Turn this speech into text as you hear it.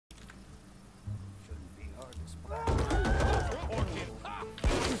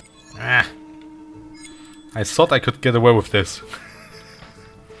I thought I could get away with this.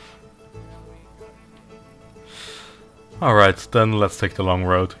 Alright, then let's take the long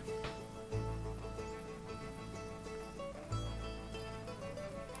road.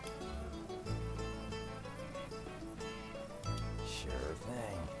 Sure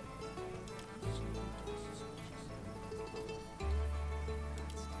thing.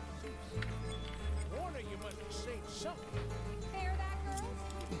 Warner, you must have seen something. Hear that, girls?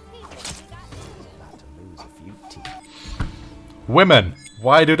 He thinks he got About to lose a few teeth. Women!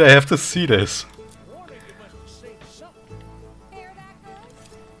 Why do they have to see this? Warner, you must have seen something. Hear that, girls?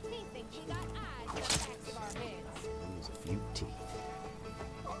 He thinks he got eyes on the backs of our heads. Lose a few teeth.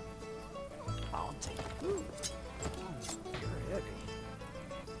 I'll take it. Ooh. You're heavy.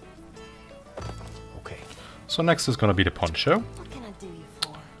 Okay. So next is gonna be the poncho. What can I do you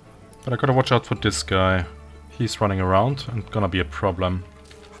for? But I gotta watch out for this guy. He's running around and gonna be a problem.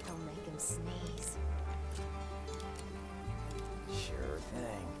 Don't make him sneeze. Sure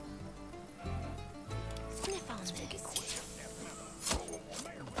thing. Sniff on this.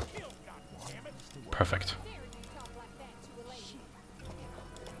 Perfect. Dare you talk like that to a lady?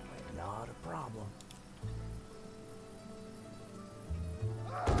 Not a problem.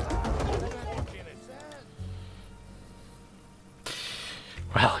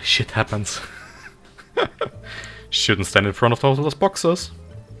 Well, shit happens. Shouldn't stand in front of all those boxes.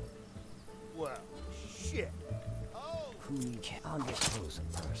 Well, shit. Who you can? I'll get close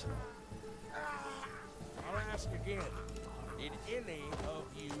and personal. I'll ask again. Did any of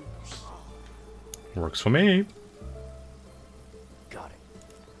you see? Works for me. Got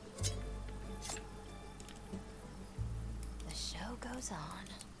it. The show goes on.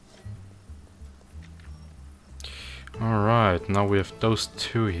 Alright, now we have those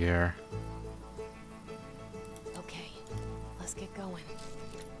two here. Okay, let's get going.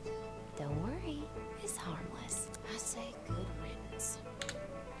 Don't worry, it's harmless. I say good riddance.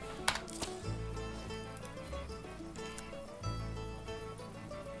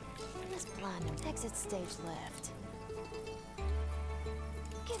 Let's blind him. Exit stage left.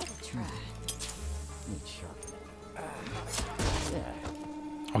 Give it a try. Need sharpening.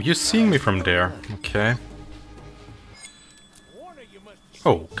 Yeah. Oh, you're seeing me from there. Okay. Warner, you must have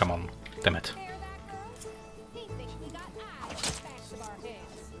Oh, come on. Damn it. Hear that, girls? He thinks we got eyes on the backs of our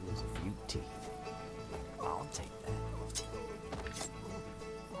heads. Lose a few teeth. I'll take that.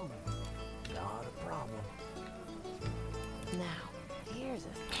 Not a problem. Now, here's a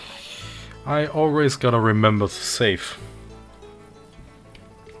thought. I always gotta remember to save.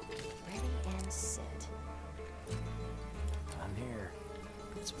 Ready and sit. I'm here.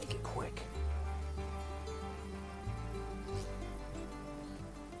 Let's make it quick.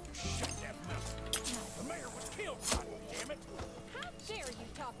 shut that mouth. The mayor was killed, goddammit. How dare you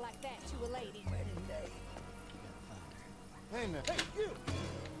talk like that to a lady? Wedding day. Hey, now, hey, you!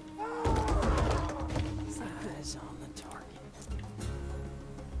 Eyes on the target.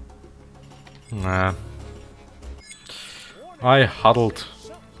 Nah. I huddled.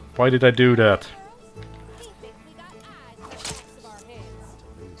 Why did I do that? He thinks we got eyes on the backs of our heads.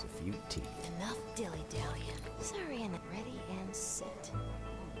 To lose a few teeth. Enough dilly-dallying. Sorry, and ready and sit.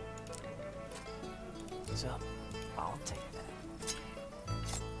 What's up? I'll take that.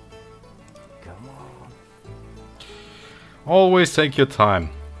 Come on. Always take your time.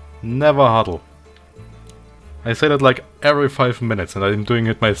 Never huddle. I say that like every 5 minutes and I'm doing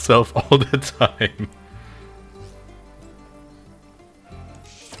it myself all the time.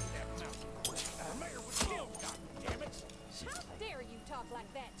 The mayor was killed, goddammit. How dare you talk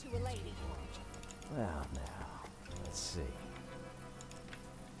like that to a lady? Well, now, let's see.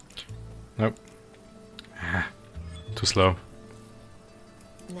 Nope. Ah, too slow.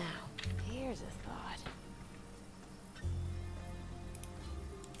 Now, here's a thought.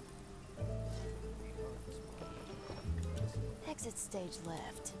 Exit stage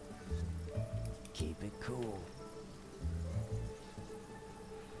left. Keep it cool.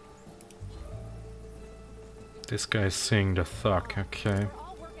 This guy's seeing the thug, okay.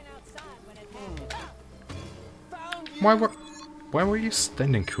 All working outside when it happened. Why were you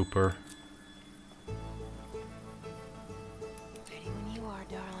standing, Cooper? Ready when you are,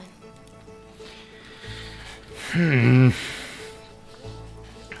 darling.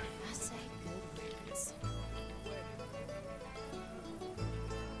 I say good riddance.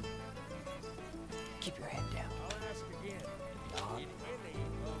 Keep your head down. I'll ask again. Not Did any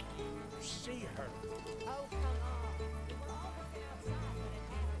of you see her? Oh, come on. We were all working outside when it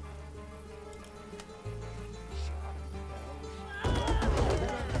happened.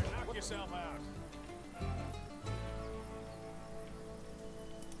 Knock yourself out.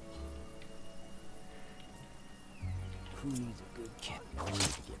 needs a good kick? No need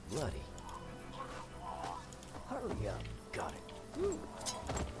to get bloody. Hurry up. Got it. Ooh.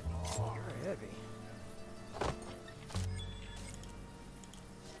 You're heavy.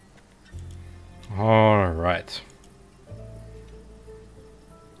 All right.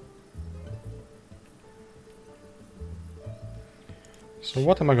 So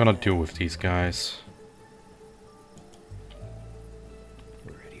what am I gonna do with these guys?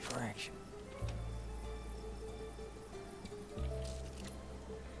 Ready for action.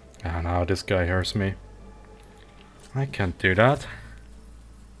 Ah, now this guy hears me. I can't do that.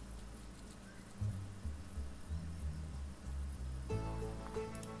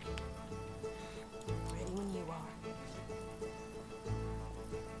 Ready when you are.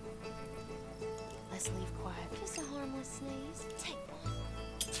 Let's leave quiet. Just a harmless sneeze. Take one.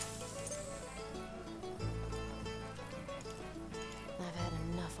 I've had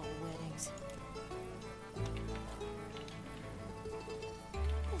enough of weddings.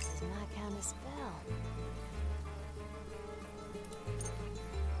 This is my kind of spell.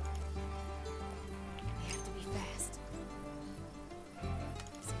 We have to be fast.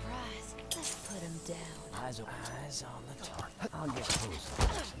 Surprise. Let's put him down. Eyes on the target. I'll get close.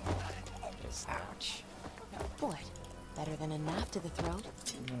 Ouch. What? Better than a knife to the throat?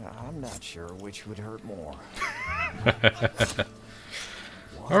 I'm not sure which would hurt more.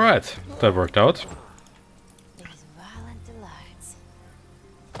 Alright, that worked out. These violent delights.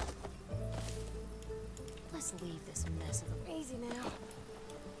 Let's leave this mess of easy now.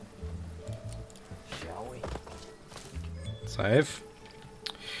 Shall we? Save.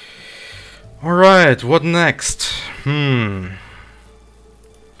 Alright, what next?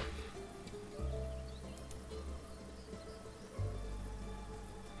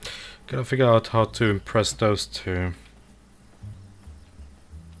 Gotta figure out how to impress those two.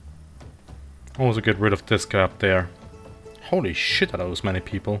 Also get rid of this guy up there. Holy shit, are those many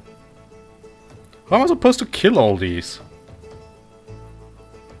people. How am I supposed to kill all these?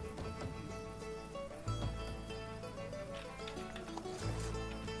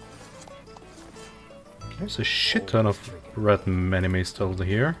 There's a shit ton of red enemies still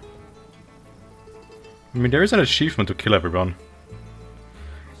here. I mean, there is an achievement to kill everyone.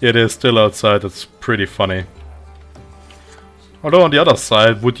 It is still outside, that's pretty funny. Although on the other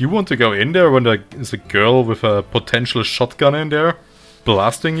side, would you want to go in there when there is a girl with a potential shotgun in there,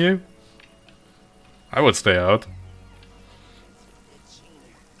 blasting you? I would stay out.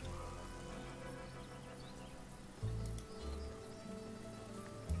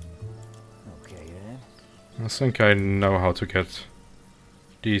 Okay then. I think I know how to get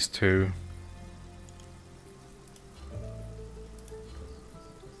these two.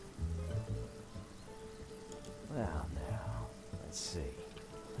 Well now, let's see.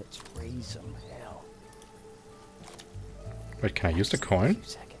 Let's raise some hell. Wait, can I use the coin? Few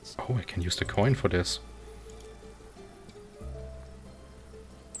seconds. Oh, I can use the coin for this.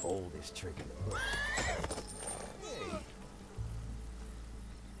 Oldest trick in the book.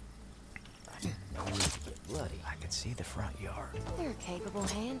 No need to get bloody. I can see the front yard. You're a capable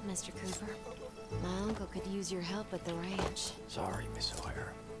hand, Mr. Cooper. My uncle could use your help at the ranch. Sorry, Miss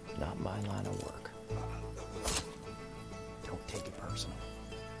Sawyer. Not my line of work. Don't take it personal.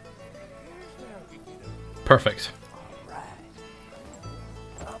 Perfect. All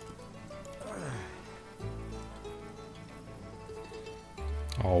right.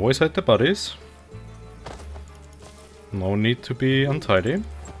 Always hit the buddies. No need to be untidy. You're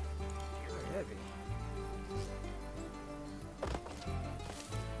heavy.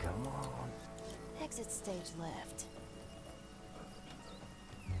 Come on. Exit stage left.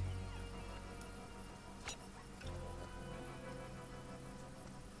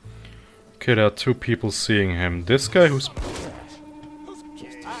 Okay, there are two people seeing him. This guy who's... I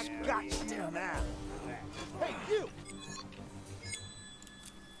got you now. Hey, you!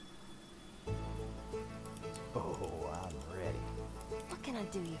 Oh, I'm ready. What can I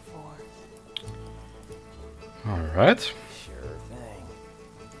do you for? Alright. Sure thing.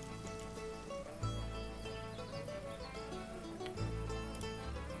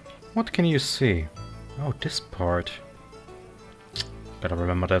 What can you see? Oh, this part. Better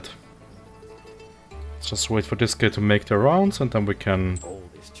remember that. Let's just wait for this guy to make the rounds and then we can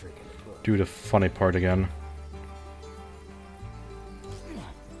Oldest trick in the book. do the funny part again.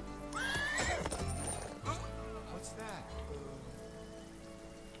 What's that?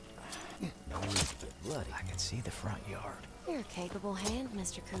 No need to get bloody. I can see the front yard. You're a capable hand,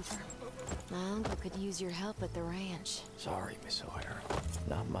 Mr. Cooper. My uncle could use your help at the ranch. Sorry, Miss Sawyer.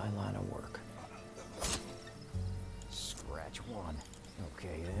 Not my line of work. Scratch one.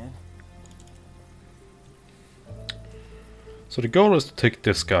 Okay then. So the goal is to take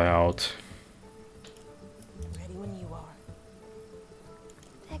this guy out. Ready when you are.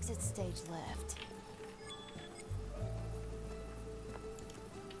 Exit stage left.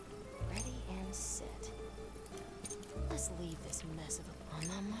 Ready and set. Let's leave this mess of a on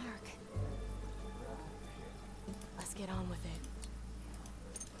my mark. Let's get on with it.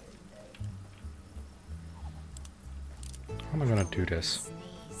 How am I gonna do this? Sneeze.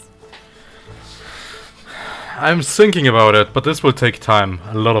 I'm thinking about it, but this will take time,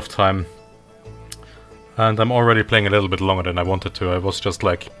 a lot of time. And I'm already playing a little bit longer than I wanted to. I was just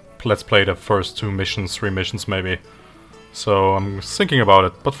like, let's play the first 2 missions, 3 missions maybe. So I'm thinking about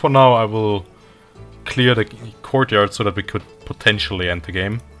it, but for now I will clear the courtyard so that we could potentially end the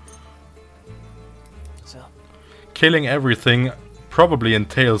game. What's up? Killing everything probably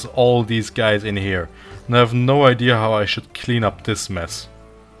entails all these guys in here. And I have no idea how I should clean up this mess.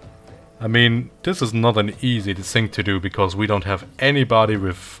 I mean, this is not an easy thing to do because we don't have anybody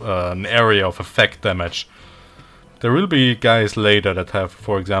with an area of effect damage. There will be guys later that have,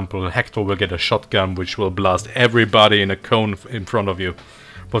 for example, Hector will get a shotgun which will blast everybody in a cone in front of you.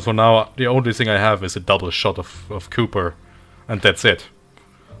 But for now, the only thing I have is a double shot of Cooper, and that's it.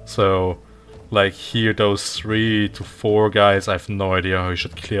 So, like here, those 3 to 4 guys, I have no idea how I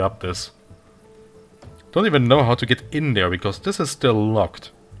should clear up this. Don't even know how to get in there because this is still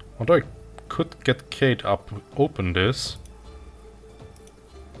locked. Although I could get Kate up, open this.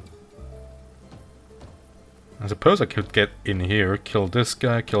 I suppose I could get in here, kill this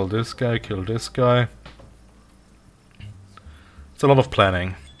guy, kill this guy, kill this guy. It's a lot of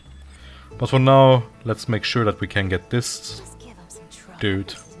planning. But for now, let's make sure that we can get this Let's give him some trouble. dude.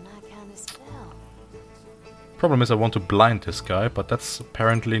 This is my kind of spell. Problem is I want to blind this guy, but that's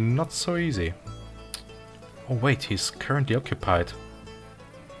apparently not so easy. Oh wait, he's currently occupied.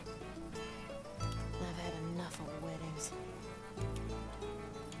 I've had enough of weddings.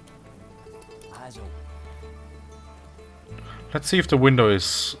 Eyes open. Let's see if the window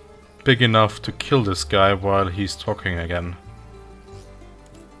is big enough to kill this guy while he's talking again.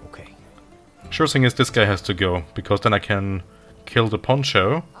 Okay. Sure thing is this guy has to go, because then I can kill the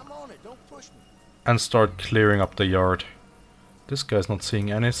poncho I'm on it. Don't push me. and start clearing up the yard. This guy's not seeing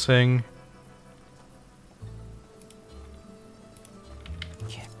anything.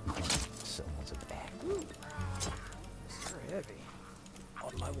 Yeah. Someone's a back. You're heavy.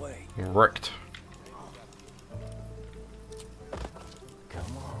 On my way. Wrecked.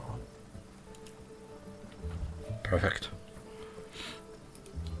 Come on. Perfect.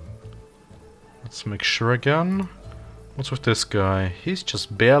 Let's make sure again. What's with this guy? He's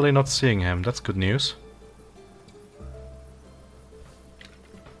just barely not seeing him. That's good news.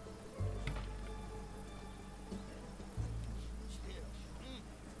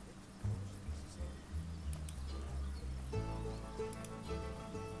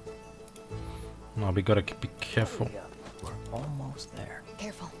 Now we gotta be careful. Hurry up. We're almost there.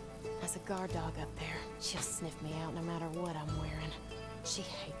 Careful. There's a guard dog up there. She'll sniff me out no matter what I'm wearing. She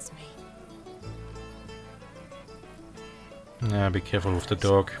hates me. Yeah, be careful with the Eyes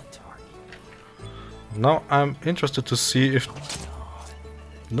dog. on the target. Now I'm interested to see if...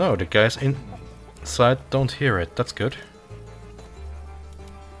 No, the guys inside don't hear it. That's good.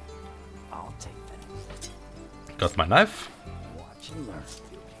 I'll take that. Got my knife. Watch and learn.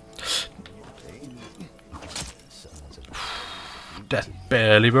 Someone's a That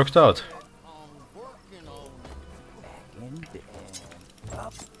barely worked out. back in bed.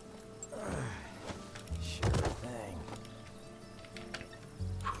 Up. Sure thing.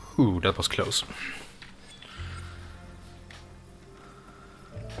 Ooh, that was close.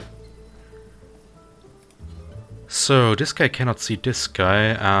 So, this guy cannot see this guy,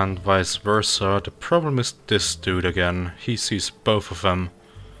 and vice versa. The problem is this dude again. He sees both of them.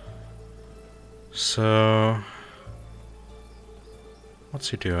 So... What's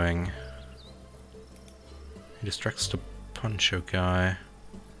he doing? He distracts the poncho guy.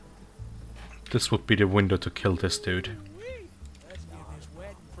 This would be the window to kill this dude. Let's give this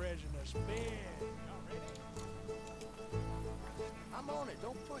wedding present a spin. Y'all ready? I'm on it.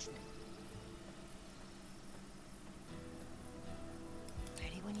 Don't push me.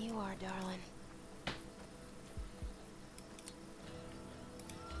 Ready when you are, darling.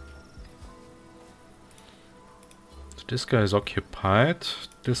 So this guy is occupied.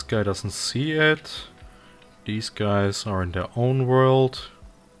 This guy doesn't see it. These guys are in their own world.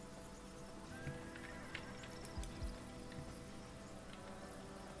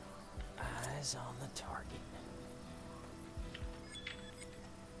 Eyes on the target.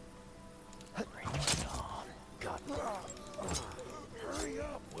 Bring it on. Got it. Hurry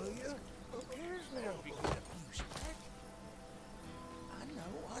up, will you? Who cares now if you get a few stacks?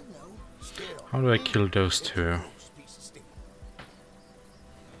 How do I kill those two?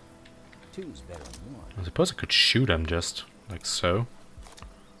 Two's better than one. I suppose I could shoot them just like so.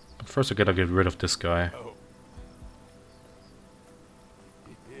 But first I gotta get rid of this guy.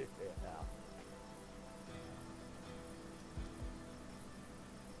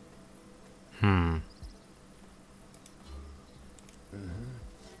 Hmm.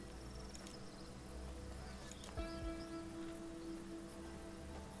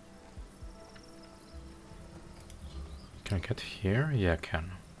 Can I get here? Yeah, I can.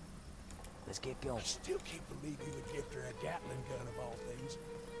 Let's get going. I still can't believe you would gift her a Gatling gun of all things.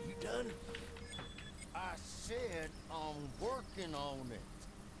 You done? I said I'm working on it.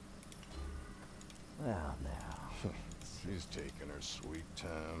 Well, now. She's taking her sweet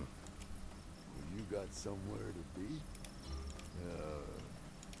time. You got somewhere to be?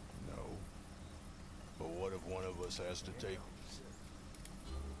 No. But what if one of us has to take...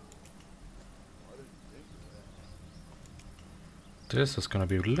 This is gonna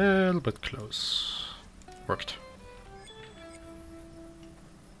be a little bit close. Worked.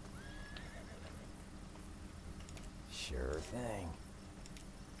 Sure thing.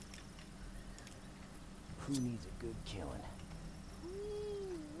 Who needs a good killing?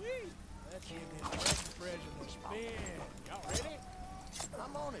 Ooh-wee. Let's give this wedding present a spin. Y'all ready?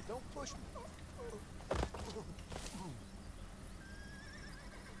 I'm on it. Don't push me.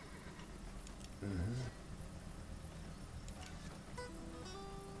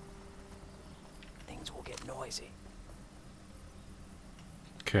 Things will get noisy.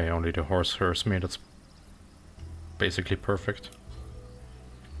 Okay, only the horse hurts me. That's basically perfect.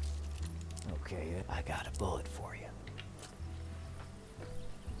 Okay, I got a bullet for you.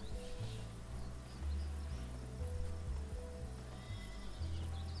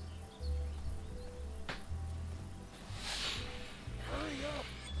 Hurry up,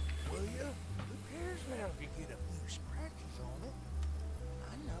 will ya? Who cares now if you get a few scratches on it?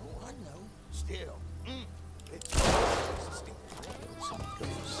 I know. Still.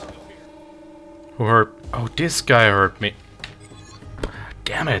 Who hurt? Oh, this guy hurt me.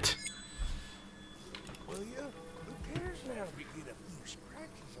 Damn it. Will ya? Who cares now if you get a few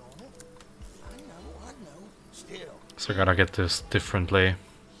scratches on it? I know. Still. So I gotta get this differently.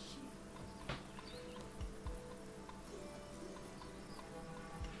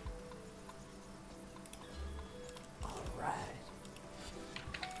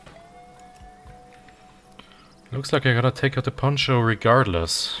 Looks like I gotta take out the poncho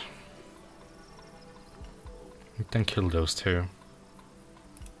regardless. Then kill those two.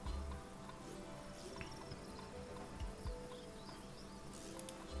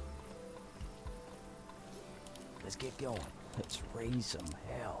 Let's get going. Let's raise some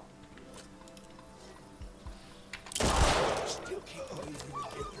hell. Still can't believe you would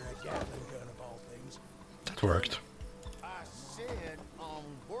gift her a Gatling gun of all things. That worked. I said I'm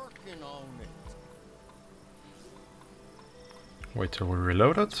working on it. Wait till we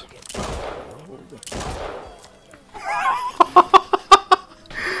reload it.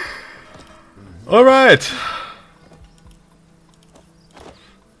 Alright!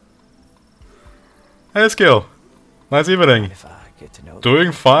 Hey, Skill. Nice evening. If I get to know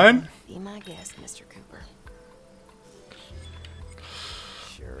Doing fine? Be my guest, Mr. Cooper.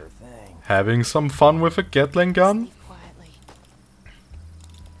 Sure thing. Having some fun with a Gatling gun? Sleep quietly.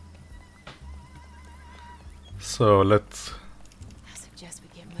 So I suggest we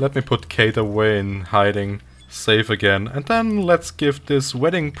get moving. let me put Kate away in hiding, safe again, and then let's give this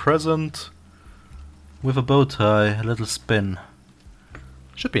wedding present with a bow tie a little spin.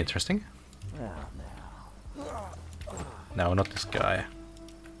 Should be interesting. Well, now. No, not this guy.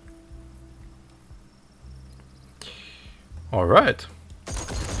 Alright.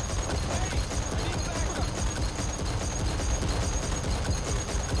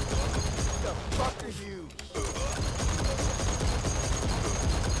 Fuck are you?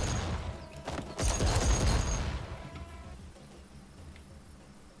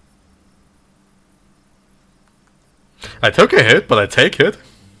 I took a hit, but I take it.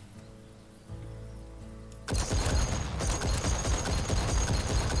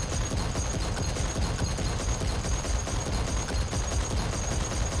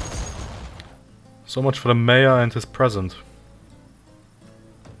 So much for the mayor and his present.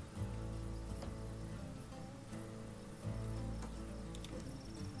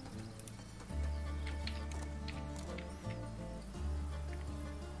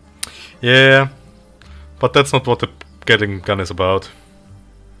 Yeah, but that's not what the Gatling gun is about.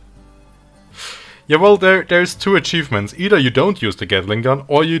 Yeah, well, there's two achievements. Either you don't use the Gatling gun,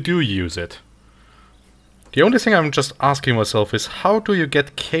 or you do use it. The only thing I'm just asking myself is, how do you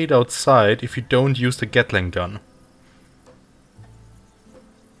get Kate outside if you don't use the Gatling gun?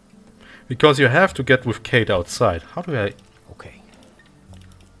 Because you have to get with Kate outside. How do I... Okay.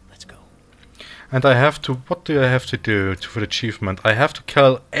 Let's go. And I have to... What do I have to do for the achievement? I have to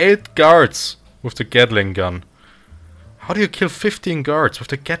kill 8 guards with the Gatling gun. How do you kill 15 guards with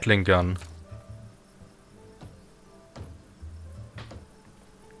the Gatling gun?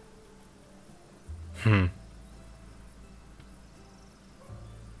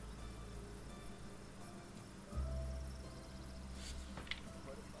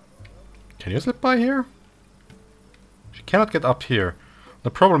 Can you slip by here? She cannot get up here.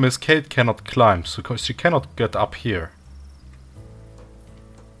 The problem is Kate cannot climb, so she cannot get up here.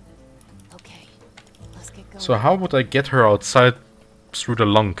 Okay, let's get going. So how would I get her outside through the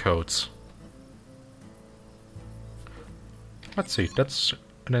long coats? Let's see, that's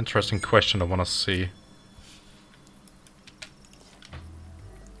an interesting question I wanna see.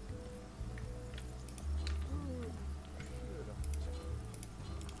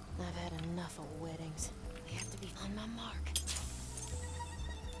 I've had enough of weddings. I have to be on my mark.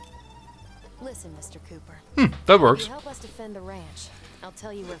 Listen, Mr. Cooper. That If works. you help us defend the ranch, I'll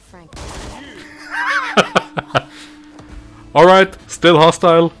tell you where Frank is. Alright, still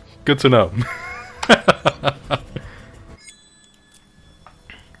hostile. Good to know.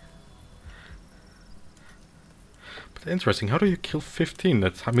 But interesting, how do you kill 15?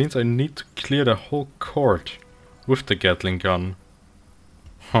 That means I need to clear the whole court with the Gatling gun.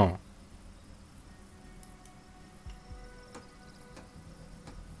 Huh.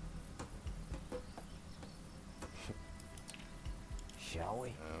 Shall we?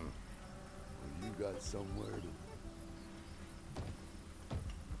 Well, you got somewhere to...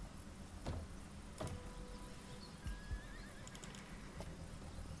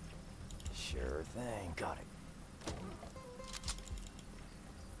 Sure thing. Got it.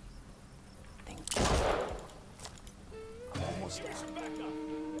 I'm almost there.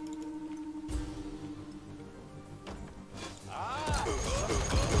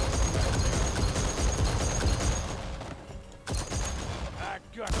 I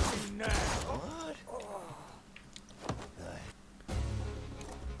got you now. What?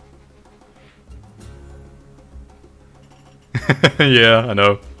 Yeah, I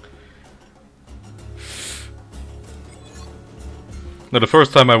know. Now, the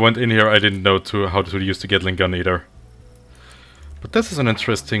first time I went in here, I didn't know how to use the Gatling gun either. But this is an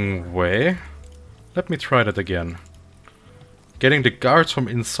interesting way. Let me try that again. Getting the guards from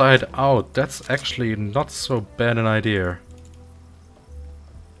inside out, that's actually not so bad an idea.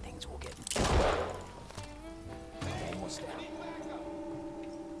 Things will get. Almost there.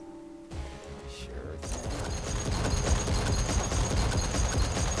 Sure thing.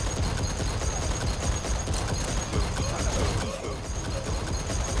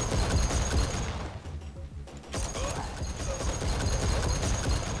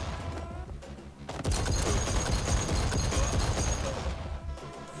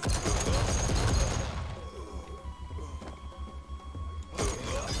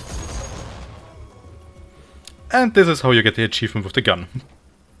 And this is how you get the achievement with the gun.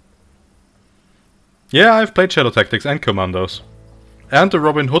 Yeah, I've played Shadow Tactics and Commandos. And the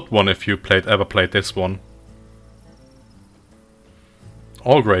Robin Hood one if you ever played this one.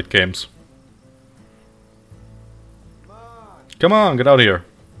 All great games. Come on, get out of here.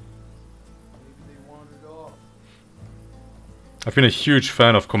 Maybe they wandered off. I've been a huge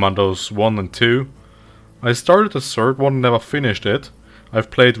fan of Commandos 1 and 2. I started the third one, never finished it.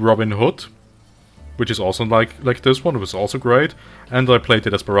 I've played Robin Hood, which is also like this one, it was also great. And I played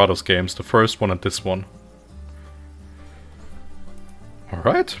the Desperados games, the first one and this one.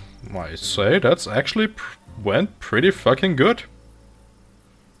 Alright, I say that's actually went pretty fucking good.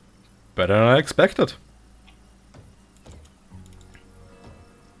 Better than I expected.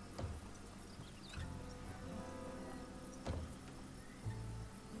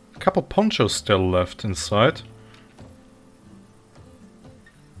 A couple ponchos still left inside.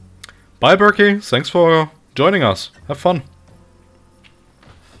 Bye Berkey, thanks for joining us. Have fun.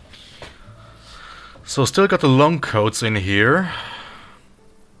 So still got the long coats in here.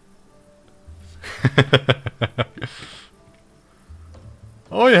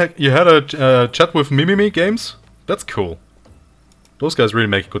 Oh, you had a chat with Mimimi Games? That's cool. Those guys really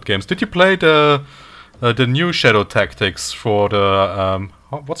make good games. Did you play the new Shadow Tactics for the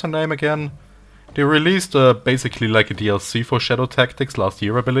what's her name again? They released basically like a DLC for Shadow Tactics last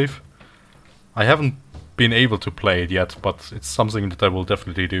year, I believe. I haven't been able to play it yet, but it's something that I will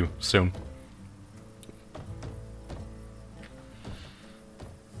definitely do soon.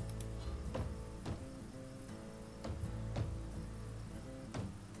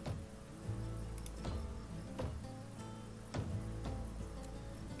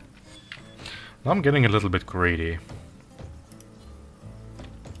 Now I'm getting a little bit greedy.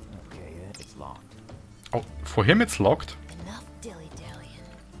 Okay, it's locked. Oh, for him it's locked? Enough dilly-dallying.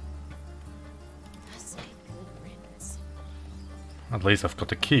 I say good riddance. At least I've got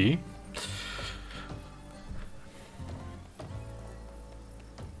the key.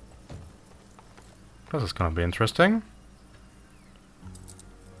 This is gonna be interesting.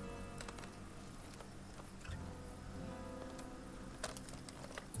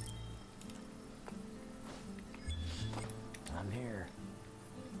 I'm here.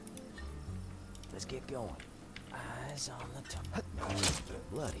 Let's get going. Eyes on the top.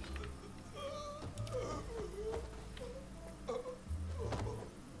 Bloody.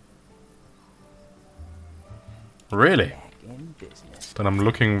 Really? Back in business. Then I'm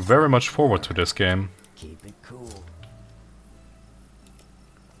looking very much forward to this game. Keep it cool.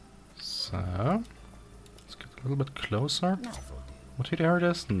 So, let's get a little bit closer. Knife will do. What did I hear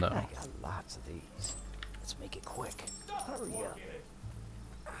this? I No. got lots of these. Let's make it quick. Hurry up.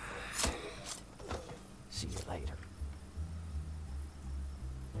 See you later.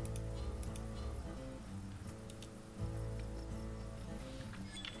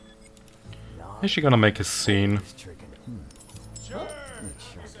 Is she gonna make a scene? Let's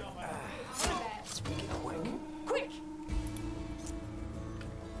make it quick.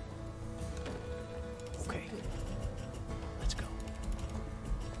 Okay. Let's go.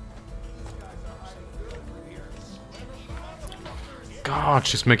 God,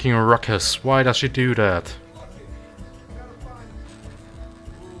 she's making a ruckus. Why does she do that?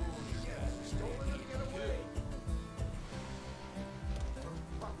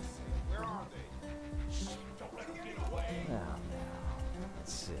 Now,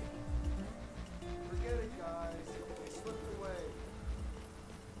 let's see. Forget it, guys. They slipped away.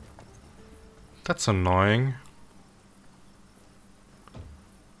 That's annoying.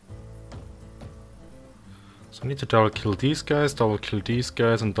 So I need to double kill these guys, double kill these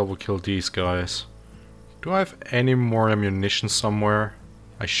guys, and double kill these guys. Do I have any more ammunition somewhere?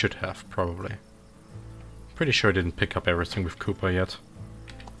 I should have, probably. Pretty sure I didn't pick up everything with Cooper yet.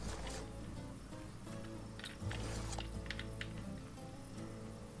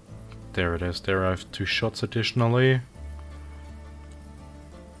 There it is, there I have 2 shots additionally.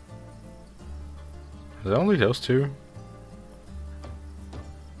 Is it only those 2?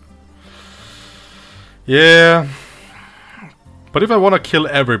 Yeah. But if I want to kill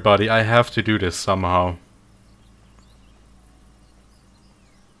everybody, I have to do this somehow.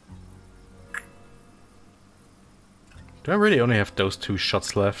 Do I really only have those 2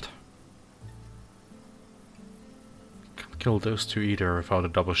 shots left? Can't kill those 2 either without a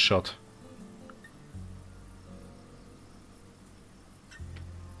double shot.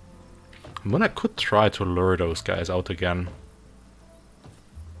 I mean, I could try to lure those guys out again.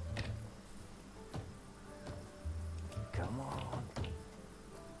 Come on.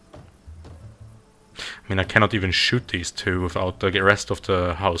 I mean, I cannot even shoot these 2 without the rest of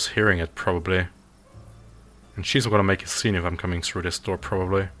the house hearing it, probably. And she's gonna make a scene if I'm coming through this door,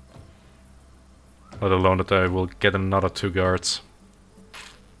 probably. Let alone that I will get another 2 guards.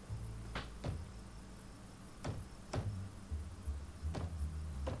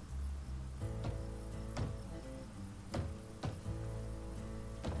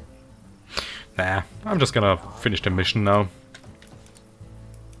 Nah, I'm just gonna finish the mission now.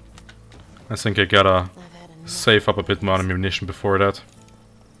 I think I gotta I've had enough. save up a bit more ammunition before that.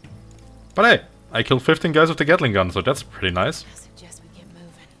 But hey, I killed 15 guys with the Gatling gun, so that's pretty nice. I suggest we get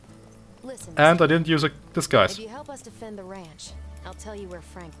moving. Listen, And I didn't use a if disguise. you help us defend the ranch, I'll tell you where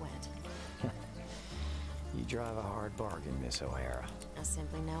Frank went. You drive a hard bargain, Miss O'Hara. I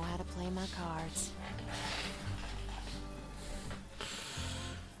simply know how to play my cards.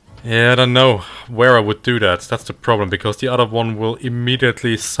 Yeah, I don't know where I would do that. That's the problem, because the other one will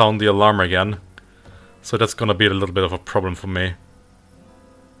immediately sound the alarm again. So that's gonna be a little bit of a problem for me.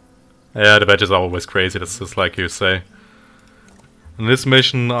 Yeah, the badges are always crazy, that's just like you say. In this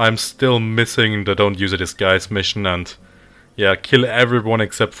mission, I'm still missing the don't use a disguise mission, and yeah, kill everyone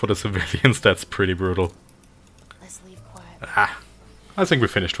except for the civilians. That's pretty brutal. Let's leave quietly. Ah, I think we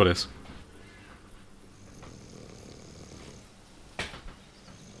finished for this.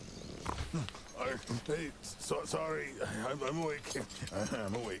 Hey, sorry. I'm awake.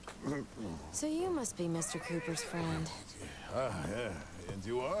 I'm awake. So you must be Mr. Cooper's friend. Ah, yeah. And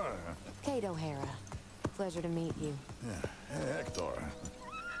you are? Kate O'Hara. Pleasure to meet you. Hector.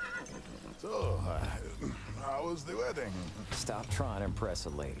 So, how was the wedding? Stop trying to impress a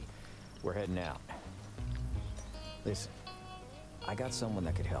lady. We're heading out. Listen, I got someone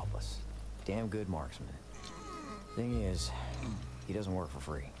that could help us. Damn good marksman. Thing is, he doesn't work for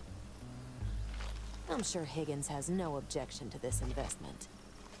free. I'm sure Higgins has no objection to this investment.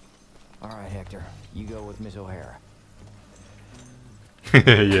 All right, Hector. You go with Miss O'Hara.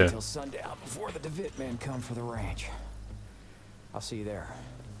 Yeah. Until sundown before the DeVitt men come for the ranch. I'll see you there.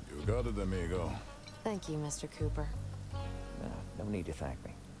 You got it, amigo. Thank you, Mr. Cooper. No need to thank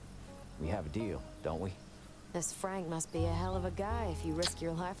me. We have a deal, don't we? This Frank must be a hell of a guy if you risk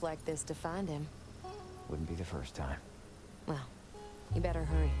your life like this to find him. Wouldn't be the first time. Well, you better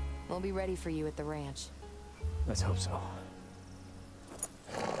hurry. We'll be ready for you at the ranch. Let's hope so.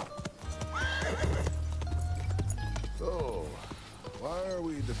 So, why are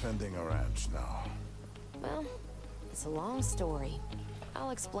we defending a ranch now? Well, it's a long story.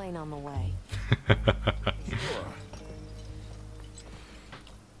 I'll explain on the way. Sure.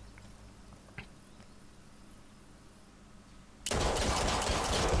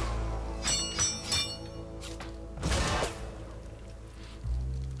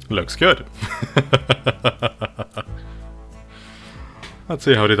 Looks good. Let's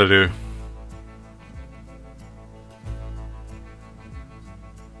see, how did I do?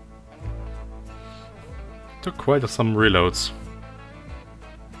 Took quite some reloads.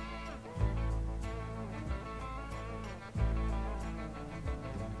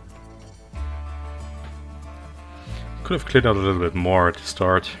 Could have cleared out a little bit more at the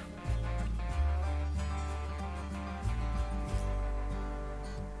start.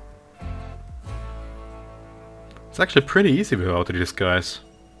 It's actually pretty easy without these guys.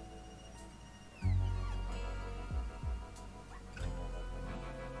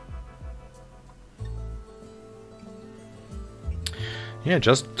 Yeah,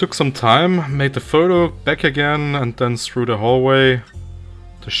 just took some time, made the photo, back again, and then through the hallway,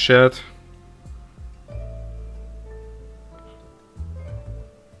 the shed.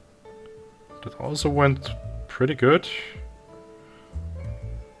 That also went pretty good.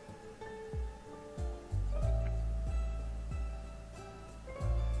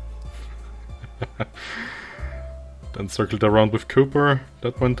 Then circled around with Cooper.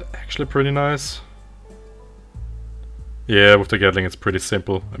 That went actually pretty nice. Yeah, with the Gatling it's pretty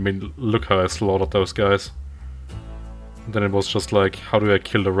simple. I mean, look how I slaughtered those guys. And then it was just like, how do I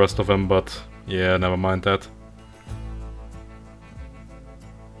kill the rest of them? But yeah, never mind that.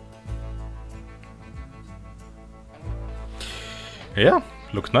 Yeah,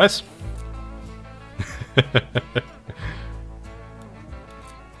 looks nice.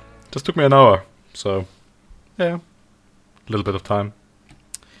 Just took me an hour, so yeah, a little bit of time.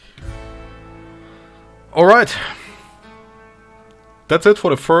 Alright, that's it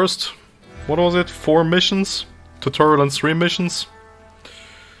for the first, what was it, 4 missions? Tutorial and 3 missions.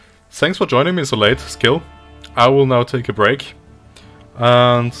 Thanks for joining me so late, Skill. I will now take a break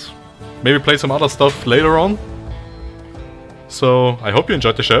and maybe play some other stuff later on. So I hope you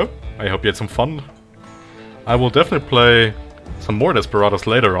enjoyed the show, I hope you had some fun. I will definitely play some more Desperados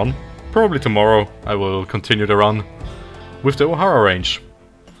later on. Probably tomorrow I will continue the run with the O'Hara range.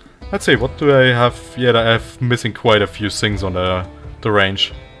 Let's see, what do I have? Yeah, I have missing quite a few things on the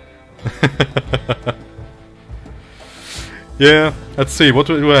range. Yeah, let's see, what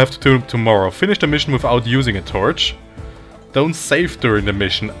do I have to do tomorrow? Finish the mission without using a torch. Don't save during the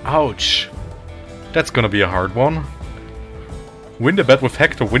mission, ouch. That's gonna be a hard one. Win the bet with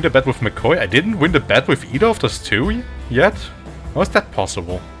Hector, win the bet with McCoy. I didn't win the bet with either of those two yet? How is that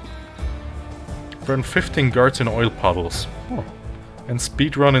possible? Burn 15 guards in oil puddles. Oh. And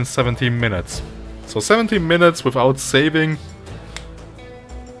speedrun in 17 minutes. So 17 minutes without saving.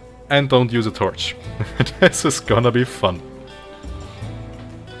 And don't use a torch. This is gonna be fun.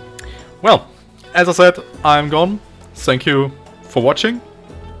 Well, as I said, I'm gone. Thank you for watching.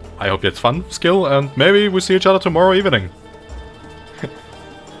 I hope you had fun, Skill, and maybe we see each other tomorrow evening.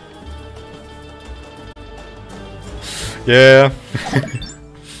 Yeah.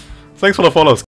 Thanks for the follows.